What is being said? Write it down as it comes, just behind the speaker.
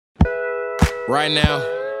Right now,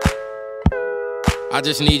 I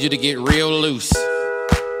just need you to get real loose.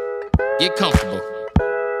 Get comfortable.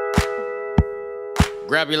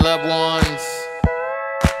 Grab your loved ones,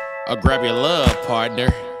 or grab your love partner.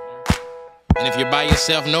 And if you're by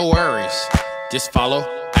yourself, no worries. Just follow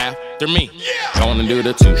after me. Gonna do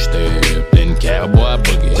the two-step, then cowboy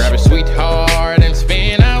boogie. Grab a sweetheart and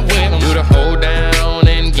spin out with him. Do the hold down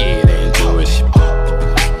and get into it.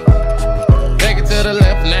 Take it to the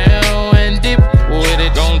left now and dip with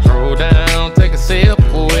it. Gonna throw down, take a sip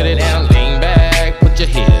with it. Now lean back, put your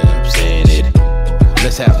hips in it.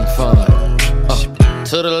 Let's have some fun.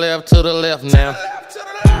 To the left now.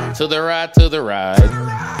 To the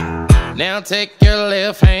right. Now take your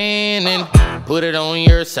left hand and put it on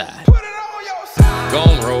your side.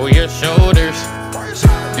 Gon' roll your shoulders.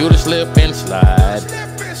 Do the slip and slide.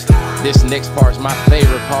 This next part's my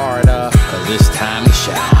favorite part, cause it's time to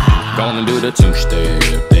shine. Gonna do the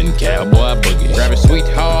two-step, then cowboy boogie. Grab a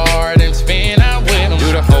sweetheart and spin out with him.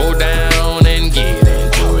 Do the hold down and get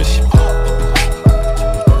into it.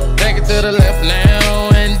 Take it to the left now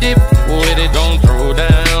and dip with it. Gon' throw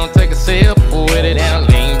down, take a sip with it. Now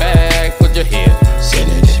lean back, put your hips in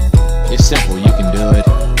it. It's simple, you can do it.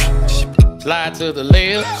 Slide to the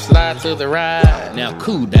left, slide to the right. Now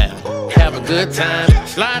cool down, have a good time.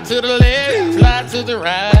 Slide to the left, slide to the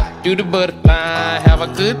right. Do the butterfly, have a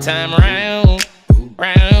good time. Round,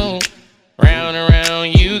 round, round and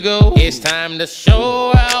round you go. It's time to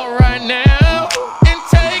show out right now and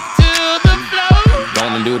take to the floor.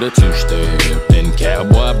 Gonna do the two-step, then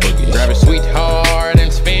cowboy boogie. Grab a sweetheart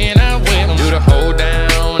and spin out with him. Do the hold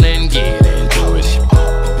down and get into it.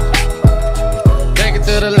 Take it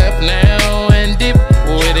to the left now and dip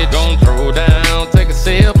with it. Gonna throw down, take a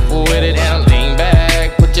sip with it. Now lean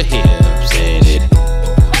back, put your hips in it.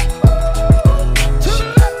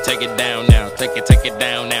 Take it down now, take it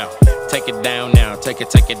down now. Take it down now, take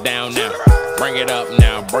it down now. Bring it up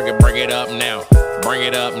now, bring it up now. Bring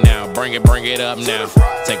it up now, bring it up now.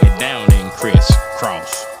 Take it down and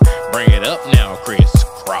crisscross. Bring it up now,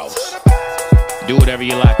 crisscross. Do whatever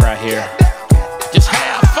you like right here. Just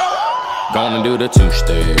have fun. Gonna do the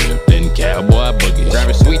two-step, then cowboy boogie. Grab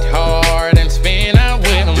a sweetheart and spin out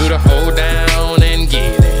with him. Do the hold down and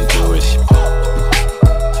get into it.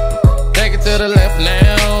 Take it to the left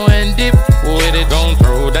now and dip with it. Gonna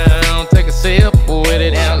throw down, take a sip with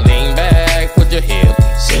it. Now lean back, put your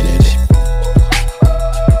hips in it.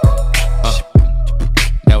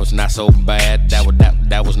 That was not so bad.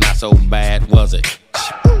 That was not so bad, was it?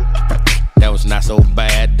 That was not so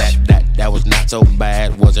bad. That was not so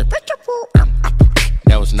bad, was it?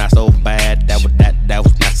 That was not so bad. That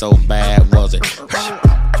was not so bad, was it?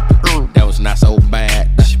 That was not so bad.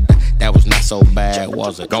 That was not so bad,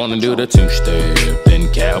 was it? Gonna do the two-step,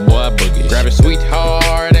 then cowboy boogie. Grab a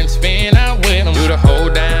sweetheart